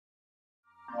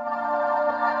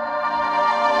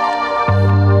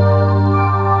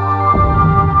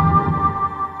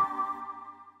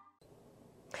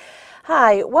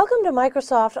Hi, welcome to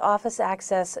Microsoft Office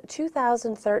Access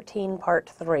 2013 Part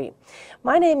 3.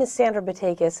 My name is Sandra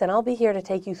Batakis, and I'll be here to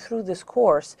take you through this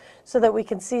course so that we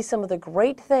can see some of the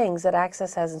great things that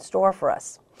Access has in store for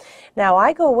us. Now,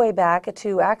 I go way back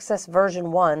to Access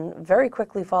version 1, very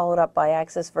quickly followed up by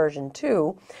Access version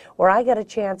 2, where I got a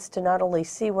chance to not only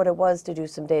see what it was to do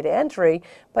some data entry,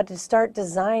 but to start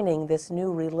designing this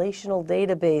new relational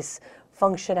database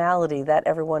functionality that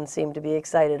everyone seemed to be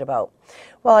excited about.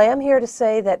 Well, I am here to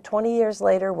say that 20 years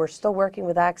later, we're still working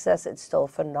with Access. It's still a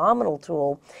phenomenal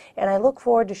tool, and I look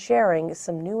forward to sharing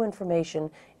some new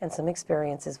information and some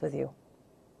experiences with you.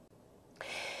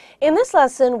 In this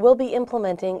lesson, we'll be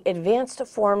implementing advanced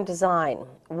form design.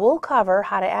 We'll cover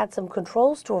how to add some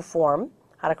controls to a form,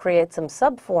 how to create some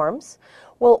subforms.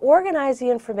 We'll organize the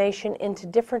information into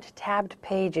different tabbed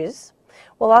pages.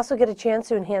 We'll also get a chance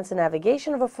to enhance the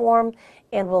navigation of a form,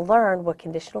 and we'll learn what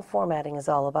conditional formatting is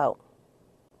all about.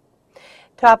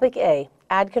 Topic A,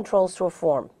 add controls to a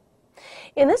form.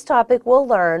 In this topic, we'll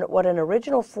learn what an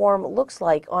original form looks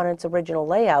like on its original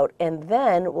layout, and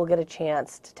then we'll get a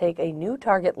chance to take a new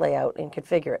target layout and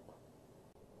configure it.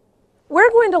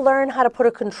 We're going to learn how to put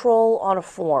a control on a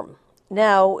form.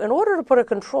 Now, in order to put a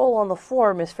control on the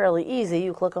form is fairly easy.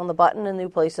 You click on the button and you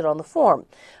place it on the form.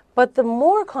 But the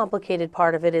more complicated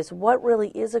part of it is what really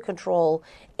is a control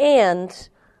and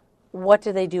what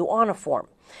do they do on a form.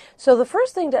 So the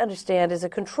first thing to understand is a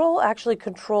control actually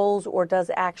controls or does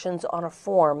actions on a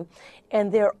form,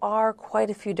 and there are quite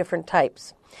a few different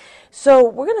types. So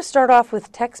we're going to start off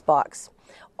with text box.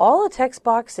 All a text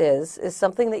box is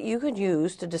something that you can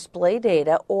use to display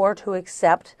data or to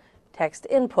accept text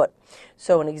input.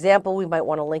 So an example, we might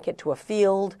want to link it to a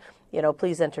field.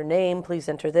 Please enter name, please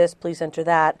enter this, please enter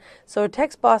that. So a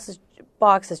text box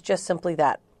is just simply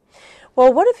that.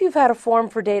 Well, what if you've had a form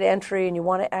for data entry and you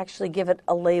want to actually give it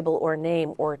a label or a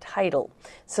name or a title,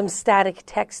 some static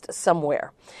text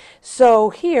somewhere? So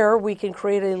here we can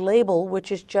create a label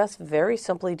which is just very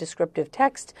simply descriptive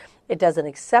text. It doesn't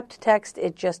accept text,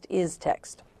 it just is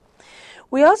text.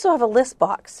 We also have a list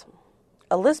box.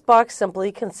 A list box simply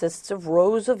consists of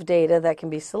rows of data that can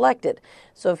be selected.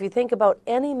 So if you think about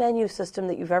any menu system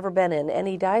that you've ever been in,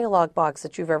 any dialog box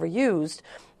that you've ever used,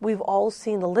 we've all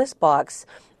seen the list box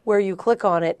where you click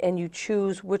on it and you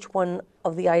choose which one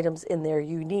of the items in there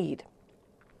you need.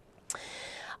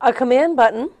 A command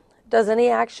button does any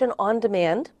action on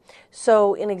demand.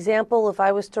 So an example, if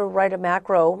I was to write a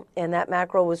macro and that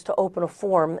macro was to open a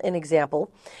form, an example,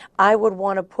 I would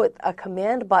want to put a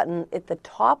command button at the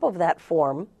top of that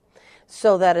form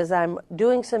so that as I'm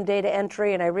doing some data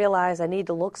entry and I realize I need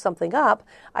to look something up,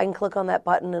 I can click on that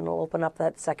button and it'll open up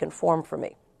that second form for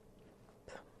me.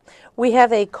 We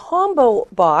have a combo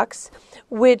box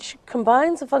which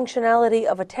combines the functionality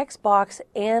of a text box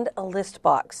and a list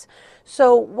box.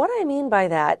 So what I mean by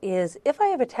that is if I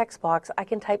have a text box, I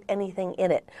can type anything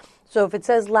in it. So if it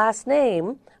says last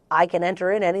name, I can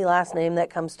enter in any last name that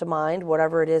comes to mind,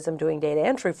 whatever it is I'm doing data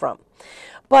entry from.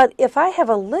 But if I have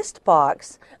a list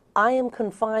box, I am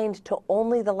confined to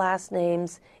only the last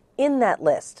names in that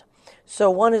list. So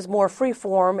one is more free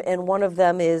form and one of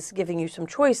them is giving you some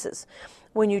choices.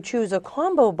 When you choose a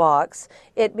combo box,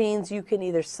 it means you can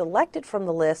either select it from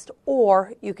the list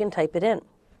or you can type it in.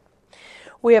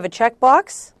 We have a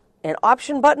checkbox, an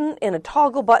option button, and a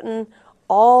toggle button.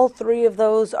 All three of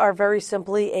those are very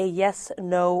simply a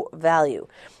yes/no value.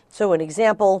 So an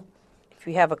example, if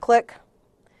you have a click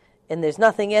and there's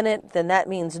nothing in it, then that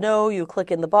means no. You click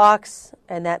in the box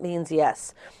and that means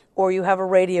yes. Or you have a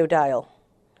radio dial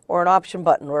or an option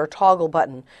button or a toggle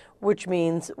button, which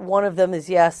means one of them is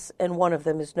yes and one of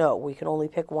them is no. We can only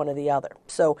pick one or the other.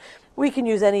 So we can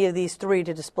use any of these three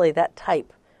to display that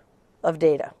type of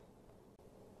data.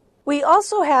 We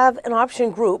also have an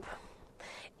option group,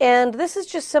 and this is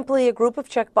just simply a group of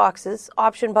checkboxes,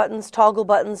 option buttons, toggle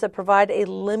buttons that provide a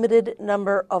limited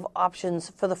number of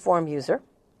options for the form user.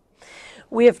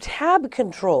 We have tab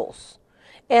controls,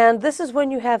 and this is when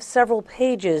you have several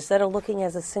pages that are looking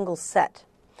as a single set.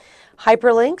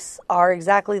 Hyperlinks are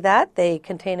exactly that. They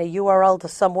contain a URL to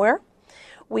somewhere.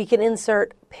 We can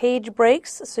insert page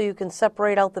breaks so you can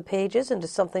separate out the pages into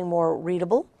something more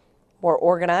readable, more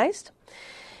organized.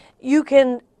 You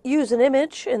can use an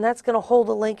image, and that's going to hold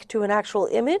a link to an actual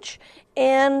image.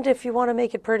 And if you want to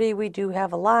make it pretty, we do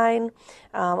have a line.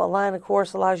 A line, of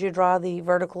course, allows you to draw the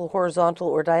vertical, horizontal,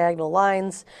 or diagonal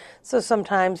lines. So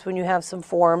sometimes when you have some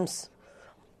forms,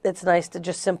 it's nice to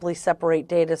just simply separate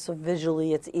data so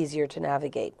visually it's easier to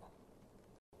navigate.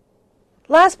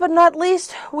 Last but not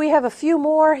least, we have a few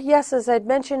more. Yes, as I'd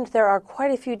mentioned, there are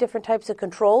quite a few different types of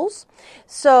controls.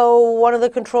 So one of the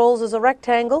controls is a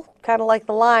rectangle, kind of like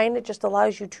the line. It just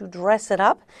allows you to dress it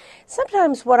up.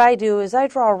 Sometimes what I do is I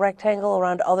draw a rectangle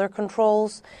around other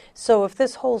controls. So if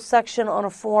this whole section on a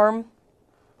form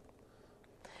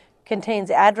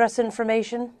contains address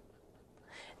information,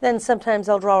 then sometimes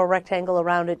I'll draw a rectangle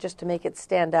around it just to make it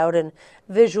stand out and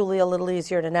visually a little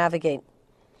easier to navigate.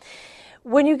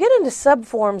 When you get into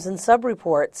subforms and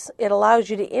subreports, it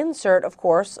allows you to insert, of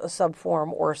course, a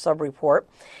subform or a subreport.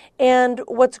 And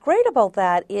what's great about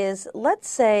that is, let's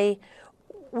say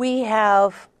we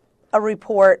have a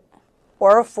report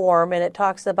or a form and it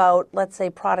talks about, let's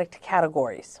say, product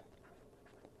categories.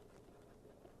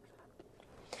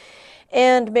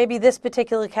 And maybe this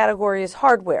particular category is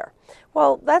hardware.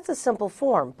 Well, that's a simple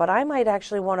form, but I might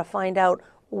actually want to find out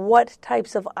what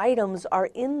types of items are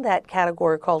in that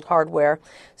category called hardware,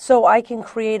 so I can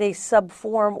create a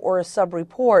subform or a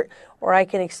subreport, or I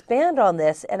can expand on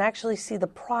this and actually see the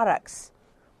products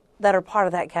that are part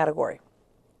of that category.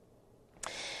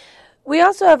 We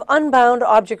also have unbound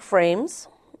object frames,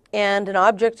 and an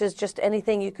object is just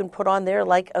anything you can put on there,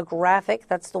 like a graphic.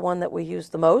 That's the one that we use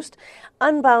the most.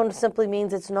 Unbound simply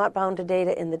means it's not bound to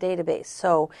data in the database.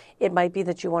 So it might be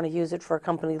that you want to use it for a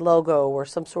company logo or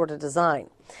some sort of design.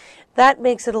 That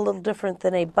makes it a little different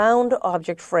than a bound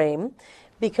object frame,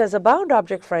 because a bound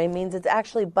object frame means it's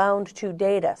actually bound to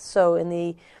data. So in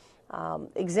the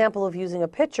example of using a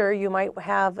picture, you might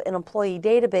have an employee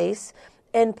database,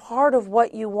 and part of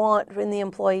what you want in the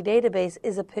employee database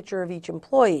is a picture of each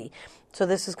employee. So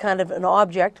this is kind of an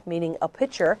object, meaning a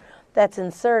picture, that's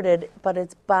inserted, but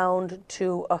it's bound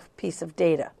to a piece of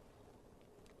data.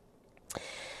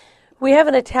 We have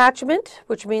an attachment,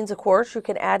 which means, of course, you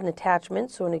can add an attachment.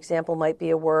 So an example might be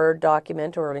a Word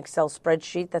document or an Excel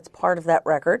spreadsheet that's part of that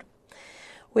record.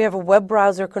 We have a web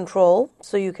browser control,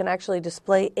 so you can actually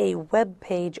display a web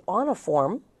page on a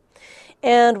form.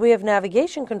 And we have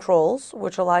navigation controls,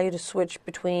 which allow you to switch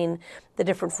between the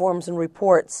different forms and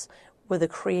reports with the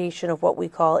creation of what we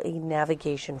call a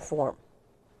navigation form.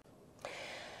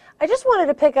 I just wanted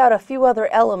to pick out a few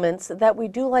other elements that we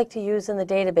do like to use in the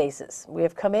databases. We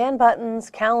have command buttons,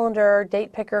 calendar,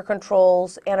 date picker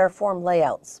controls, and our form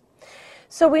layouts.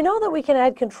 So we know that we can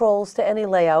add controls to any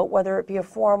layout, whether it be a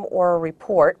form or a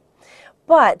report.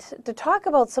 But to talk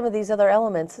about some of these other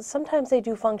elements, sometimes they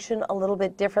do function a little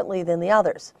bit differently than the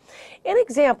others. An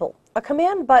example, a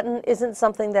command button isn't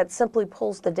something that simply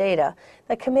pulls the data.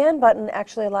 The command button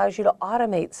actually allows you to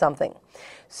automate something.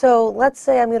 So let's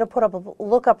say I'm going to put up a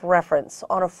lookup reference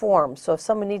on a form. So if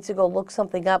someone needs to go look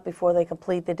something up before they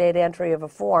complete the data entry of a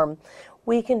form,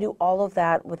 we can do all of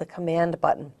that with a command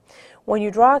button. When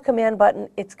you draw a command button,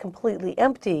 it's completely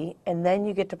empty, and then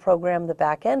you get to program the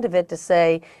back end of it to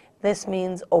say, this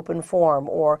means open form,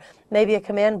 or maybe a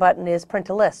command button is print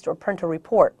a list or print a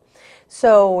report.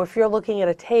 So if you're looking at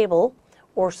a table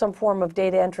or some form of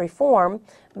data entry form,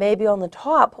 maybe on the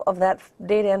top of that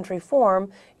data entry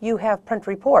form you have print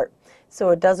report. So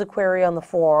it does a query on the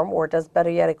form, or it does, better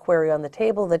yet, a query on the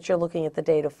table that you're looking at the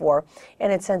data for,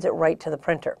 and it sends it right to the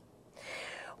printer.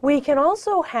 We can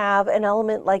also have an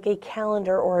element like a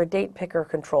calendar or a date picker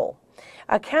control.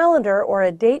 A calendar or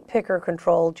a date picker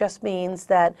control just means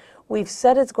that we've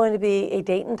said it's going to be a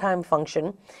date and time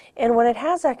function, and when it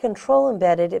has that control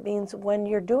embedded, it means when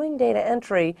you're doing data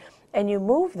entry and you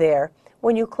move there,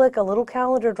 when you click, a little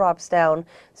calendar drops down,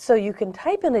 so you can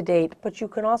type in a date, but you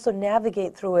can also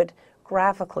navigate through it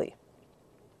graphically.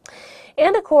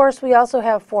 And of course, we also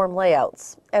have form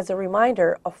layouts. As a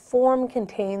reminder, a form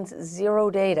contains zero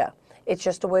data. It's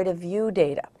just a way to view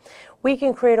data. We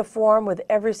can create a form with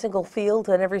every single field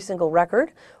and every single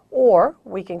record, or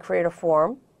we can create a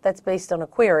form that's based on a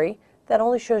query that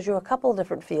only shows you a couple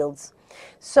different fields.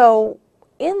 So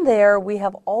in there, we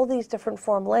have all these different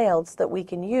form layouts that we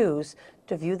can use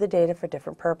to view the data for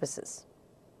different purposes.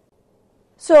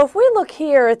 So if we look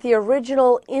here at the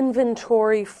original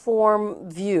inventory form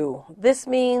view, this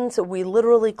means we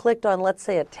literally clicked on, let's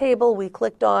say, a table. We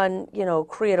clicked on,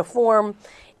 create a form,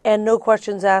 and no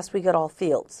questions asked, we got all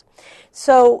fields.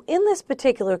 So in this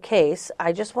particular case,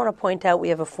 I just want to point out we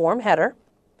have a form header.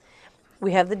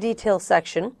 We have the details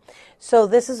section. So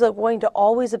this is going to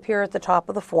always appear at the top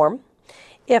of the form.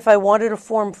 If I wanted a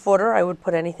form footer, I would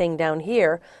put anything down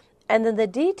here. And then the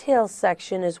details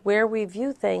section is where we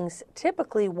view things,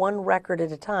 typically one record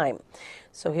at a time.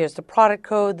 So here's the product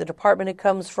code, the department it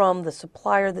comes from, the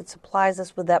supplier that supplies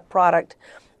us with that product,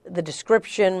 the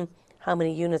description, how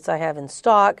many units I have in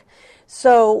stock.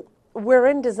 So we're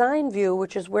in design view,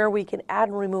 which is where we can add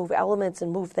and remove elements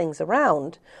and move things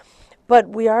around. but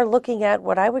we are looking at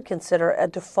what I would consider a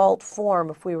default form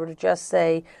if we were to just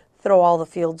say, throw all the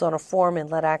fields on a form and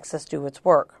let Access do its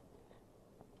work.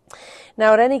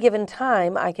 Now, at any given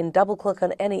time, I can double-click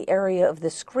on any area of the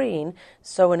screen.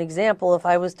 So an example, if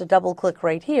I was to double-click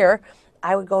right here,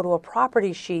 I would go to a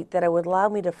property sheet that would allow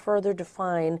me to further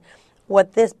define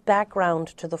what this background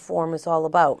to the form is all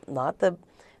about. Not the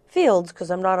fields, because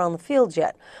I'm not on the fields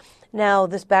yet. Now,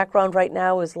 this background right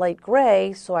now is light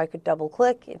gray, so I could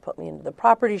double-click and put me into the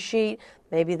property sheet.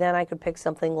 Maybe then I could pick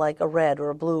something like a red or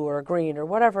a blue or a green or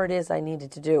whatever it is I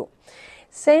needed to do.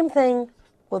 Same thing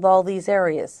with all these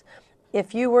areas.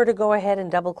 If you were to go ahead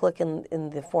and double-click in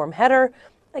the form header,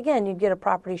 again, you'd get a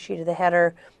property sheet of the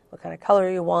header, what kind of color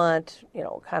you want,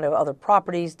 kind of other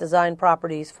properties, design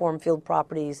properties, form field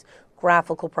properties,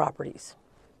 graphical properties.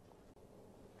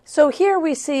 So here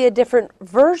we see a different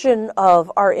version of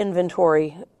our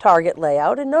inventory target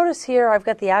layout. And notice here I've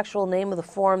got the actual name of the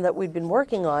form that we've been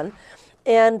working on.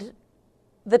 And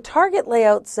the target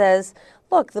layout says,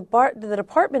 look, the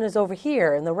department is over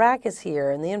here, and the rack is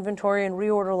here, and the inventory and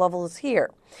reorder level is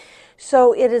here.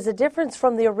 So it is a difference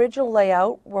from the original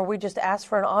layout where we just asked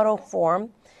for an auto form,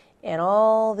 and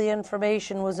all the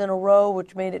information was in a row,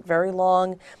 which made it very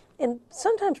long, and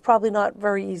sometimes probably not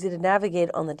very easy to navigate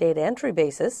on the data entry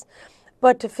basis,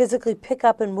 but to physically pick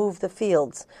up and move the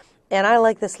fields. And I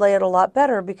like this layout a lot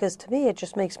better because to me it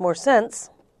just makes more sense,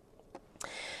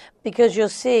 because you'll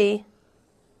see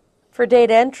for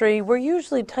data entry, we're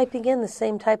usually typing in the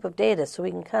same type of data, so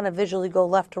we can kind of visually go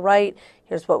left to right.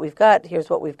 Here's what we've got, here's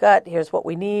what we've got, here's what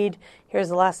we need, here's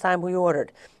the last time we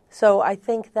ordered. So I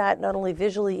think that not only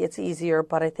visually it's easier,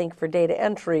 but I think for data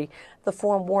entry, the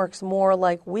form works more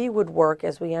like we would work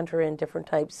as we enter in different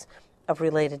types of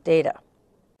related data.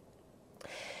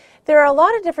 There are a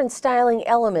lot of different styling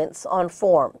elements on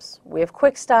forms. We have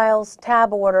quick styles,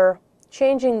 tab order,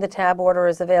 changing the tab order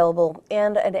is available,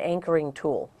 and an anchoring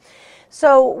tool.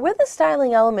 So with the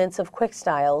styling elements of quick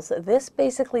styles, this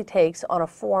basically takes on a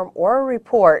form or a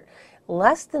report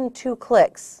less than 2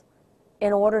 clicks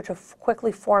in order to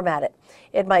quickly format it.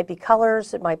 It might be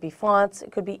colors, it might be fonts,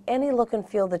 it could be any look and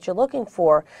feel that you're looking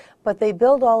for, but they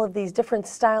build all of these different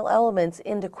style elements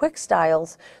into quick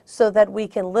styles so that we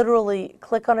can literally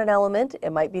click on an element,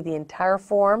 it might be the entire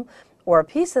form or a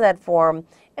piece of that form,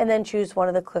 and then choose one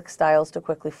of the quick styles to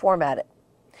quickly format it.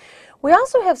 We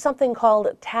also have something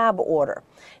called tab order.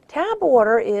 Tab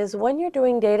order is when you're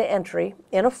doing data entry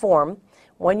in a form,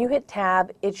 when you hit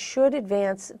tab, it should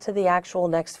advance to the actual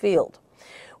next field.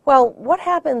 Well, what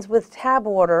happens with tab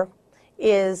order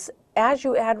is as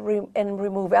you add and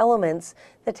remove elements,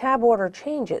 the tab order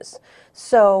changes.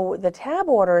 So the tab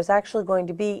order is actually going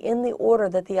to be in the order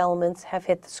that the elements have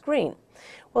hit the screen.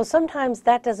 Well, sometimes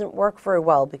that doesn't work very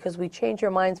well because we change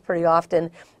our minds pretty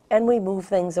often and we move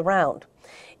things around.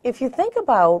 If you think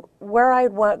about where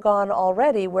I'd gone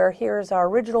already, where here's our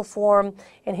original form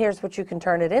and here's what you can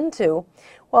turn it into,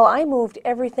 well, I moved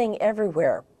everything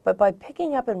everywhere. But by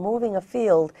picking up and moving a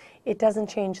field, it doesn't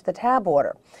change the tab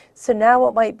order. So now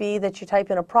it might be that you type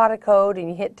in a product code and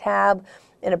you hit tab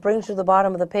and it brings you to the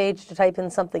bottom of the page to type in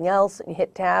something else, and you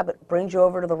hit tab, it brings you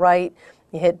over to the right,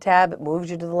 you hit tab, it moves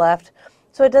you to the left.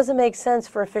 So it doesn't make sense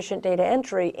for efficient data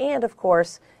entry, and of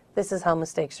course, this is how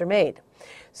mistakes are made.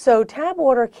 So tab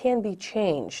order can be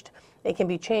changed. It can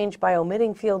be changed by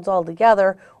omitting fields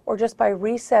altogether or just by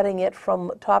resetting it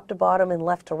from top to bottom and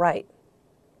left to right.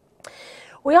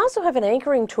 We also have an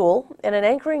anchoring tool, and an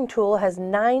anchoring tool has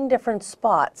 9 different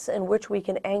spots in which we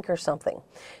can anchor something.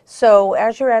 So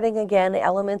as you're adding, again,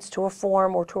 elements to a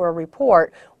form or to a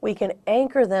report, we can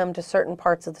anchor them to certain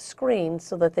parts of the screen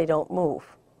so that they don't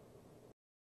move.